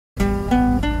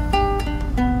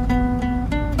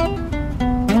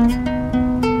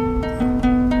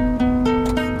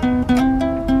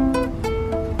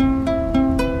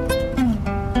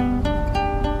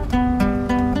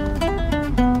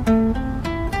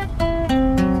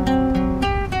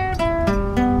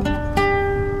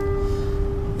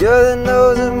You're the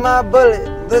nose of my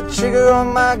bullet, the trigger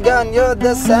on my gun. You're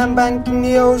the sandbank in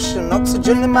the ocean,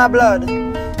 oxygen in my blood.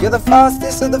 You're the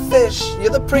fastest of the fish,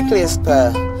 you're the prickliest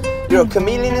pear. You're a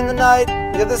chameleon in the night,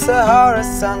 you're the Sahara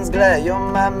sun's glare. You're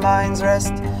my mind's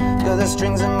rest, you're the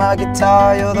strings of my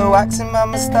guitar. You're the wax in my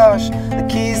moustache, the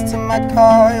keys to my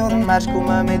car. You're the magical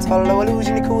mermaid's hollow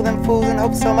illusion. You call them fools and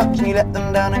hope so much, and you let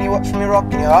them down, and you watch from your rock,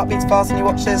 and your heart beats fast and you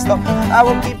watch their stop. I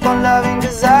will keep on loving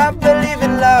cause I believe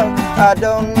in love. I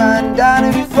don't mind dying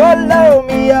if you follow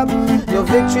me up. Your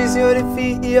victory's your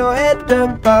defeat, your head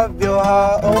above your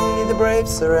heart. Only the brave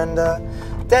surrender,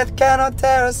 death cannot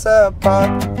tear us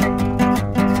apart.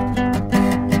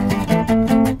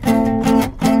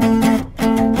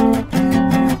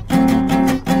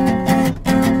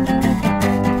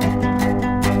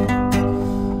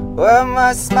 Well,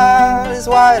 my smile is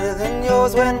wider than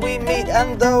yours when we meet,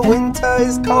 and the winter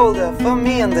is colder for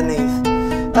me underneath.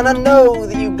 And I know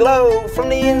that you glow from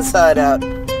the inside out.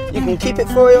 You can keep it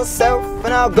for yourself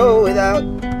and I'll go without.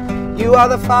 You are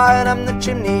the fire and I'm the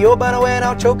chimney. You'll burn away and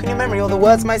I'll choke in your memory. All the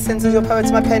words, my senses, your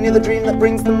poet's my pen. You're the dream that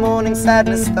brings the morning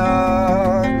sadness.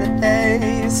 Start the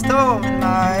day, storm in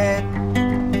my head.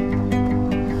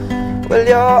 Well,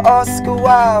 you're Oscar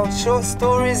Wilde, short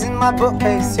stories in my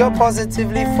bookcase. You're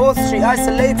positively 4th Street,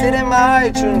 isolated in my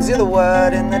iTunes. You're the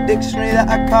word in the dictionary that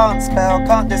I can't spell,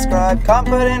 can't describe, can't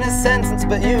put in a sentence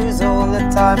but use all the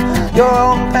time. Your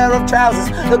own pair of trousers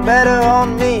look better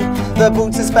on me. The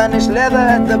boots of Spanish leather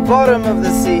at the bottom of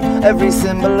the sea. Every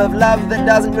symbol of love that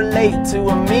doesn't relate to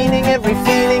a meaning. Every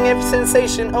feeling, every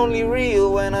sensation only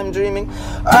real when I'm dreaming.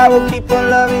 I will keep on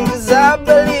loving cause I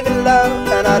believe in love.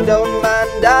 And I don't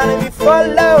mind dying if you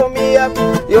follow me up.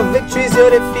 Your victory's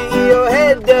your defeat, your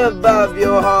head above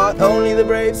your heart. Only the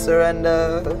brave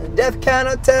surrender, death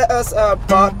cannot tear us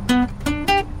apart.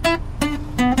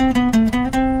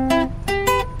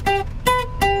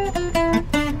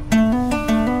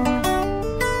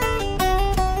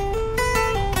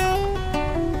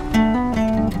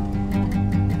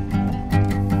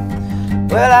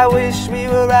 Well, I wish we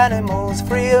were animals,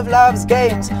 free of love's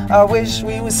games. I wish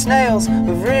we were snails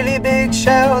with really big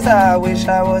shells. I wish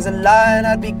I was a lion,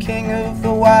 I'd be king of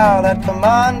the wild. I'd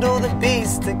command all the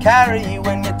beasts to carry you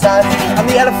when you're tired. I'm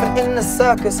the elephant in the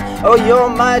circus, oh you're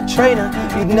my trainer.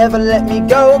 You'd never let me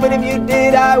go, but if you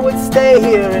did I would stay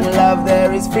here. In love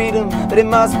there is freedom, but it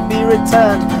must be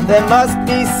returned. There must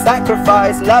be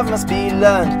sacrifice, love must be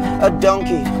learned. A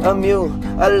donkey, a mule,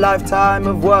 a lifetime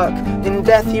of work. In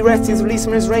death he rests, his release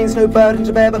from his reins, no burden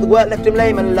to bear, but the work left him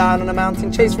lame. A lion on a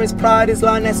mountain, chased from his pride, his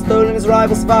lioness stolen, his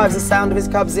rival survives. The sound of his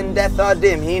cubs in death are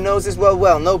dim. He knows his world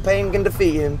well, no pain can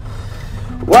defeat him.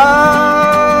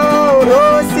 Wild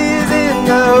horses in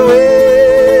the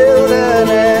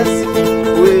wilderness,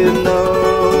 with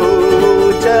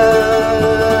no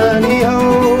journey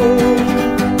home.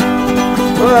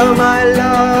 Well, my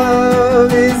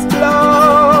love is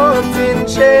locked in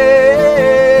chains.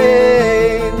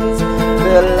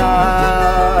 The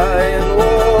lion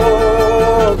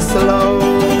walks alone.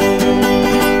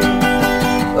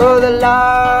 Oh, the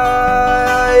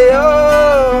lion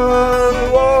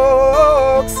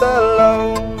walks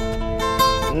alone.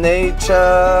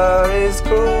 Nature is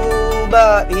cruel,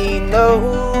 but he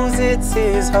knows it's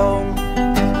his home.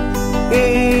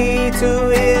 He to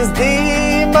his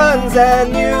demons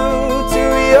and you to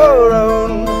your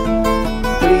own.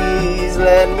 Please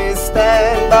let me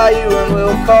stand by you and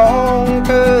we'll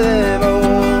conquer them.